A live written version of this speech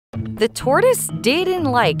The tortoise didn't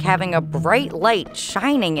like having a bright light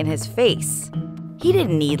shining in his face. He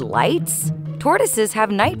didn't need lights. Tortoises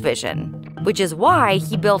have night vision, which is why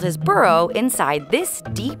he built his burrow inside this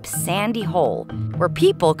deep sandy hole where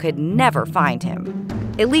people could never find him.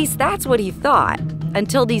 At least that's what he thought,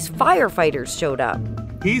 until these firefighters showed up.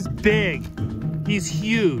 He's big. He's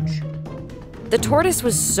huge. The tortoise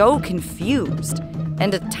was so confused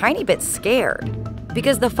and a tiny bit scared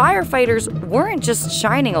because the firefighters weren't just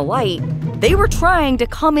shining a light, they were trying to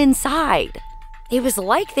come inside. It was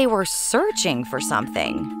like they were searching for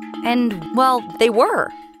something. And, well, they were.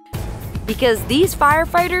 Because these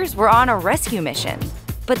firefighters were on a rescue mission,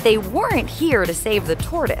 but they weren't here to save the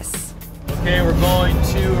tortoise. Okay, we're going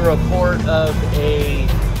to a report of a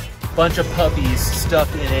bunch of puppies stuck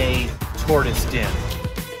in a tortoise den.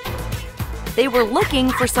 They were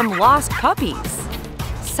looking for some lost puppies.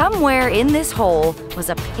 Somewhere in this hole was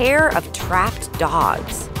a pair of trapped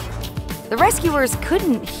dogs. The rescuers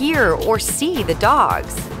couldn't hear or see the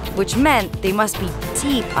dogs, which meant they must be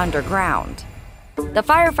deep underground. The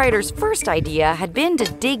firefighters' first idea had been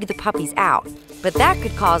to dig the puppies out, but that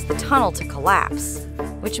could cause the tunnel to collapse,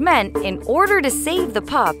 which meant in order to save the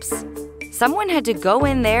pups, someone had to go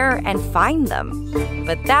in there and find them.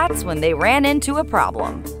 But that's when they ran into a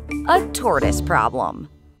problem. A tortoise problem.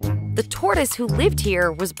 The tortoise who lived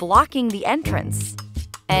here was blocking the entrance,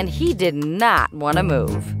 and he did not want to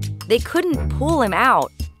move. They couldn't pull him out,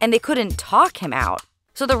 and they couldn't talk him out,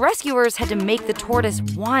 so the rescuers had to make the tortoise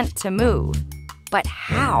want to move. But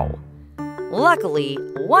how? Luckily,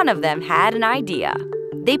 one of them had an idea.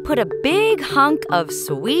 They put a big hunk of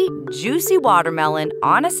sweet, juicy watermelon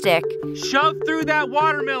on a stick. Shove through that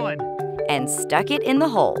watermelon! And stuck it in the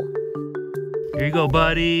hole. Here you go,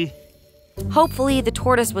 buddy. Hopefully, the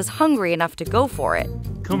tortoise was hungry enough to go for it.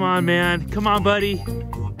 Come on, man. Come on, buddy.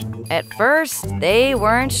 At first, they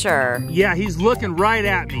weren't sure. Yeah, he's looking right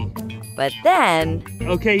at me. But then...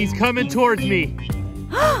 Okay, he's coming towards me.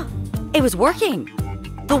 It was working.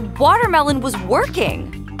 The watermelon was working.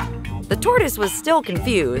 The tortoise was still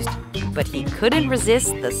confused, but he couldn't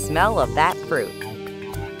resist the smell of that fruit.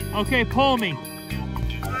 Okay, pull me.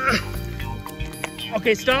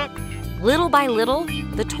 Okay, stop. Little by little,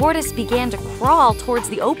 the tortoise began to crawl towards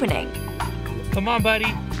the opening. Come on,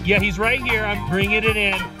 buddy. Yeah, he's right here. I'm bringing it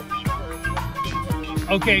in.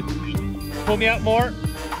 Okay, pull me out more.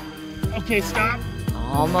 Okay, stop.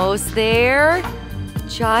 Almost there.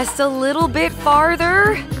 Just a little bit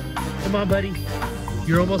farther. Come on, buddy.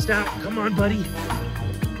 You're almost out. Come on, buddy.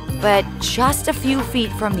 But just a few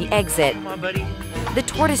feet from the exit, Come on, buddy. the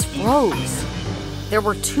tortoise froze. There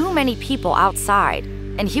were too many people outside,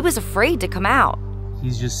 and he was afraid to come out.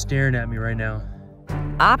 He's just staring at me right now.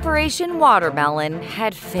 Operation Watermelon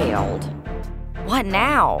had failed. What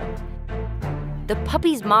now? The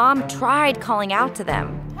puppy's mom tried calling out to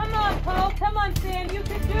them. Come on, Paul. Come on, Sam. You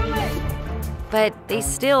can do it. But they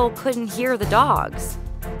still couldn't hear the dogs.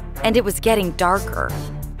 And it was getting darker.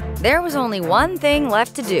 There was only one thing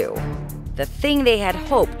left to do. The thing they had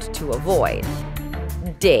hoped to avoid.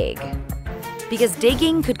 Dig. Because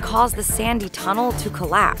digging could cause the sandy tunnel to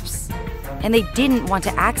collapse. And they didn't want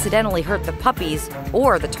to accidentally hurt the puppies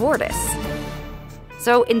or the tortoise.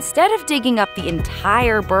 So instead of digging up the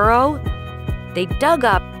entire burrow, they dug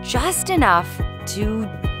up just enough to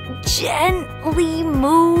gently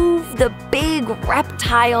move the big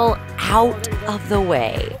reptile out of the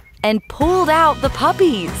way and pulled out the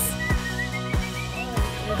puppies.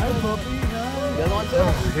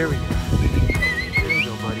 Oh, here we go. Here you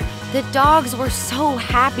go, buddy. The dogs were so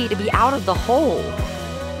happy to be out of the hole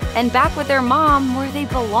and back with their mom where they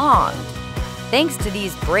belonged. Thanks to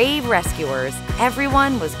these brave rescuers,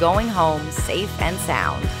 everyone was going home safe and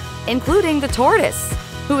sound, including the tortoise,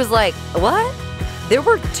 who was like, "What? There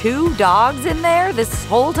were 2 dogs in there this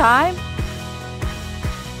whole time?"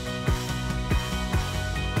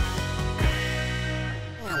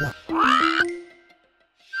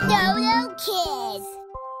 Dodo Kids.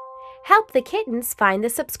 Help the kittens find the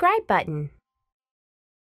subscribe button.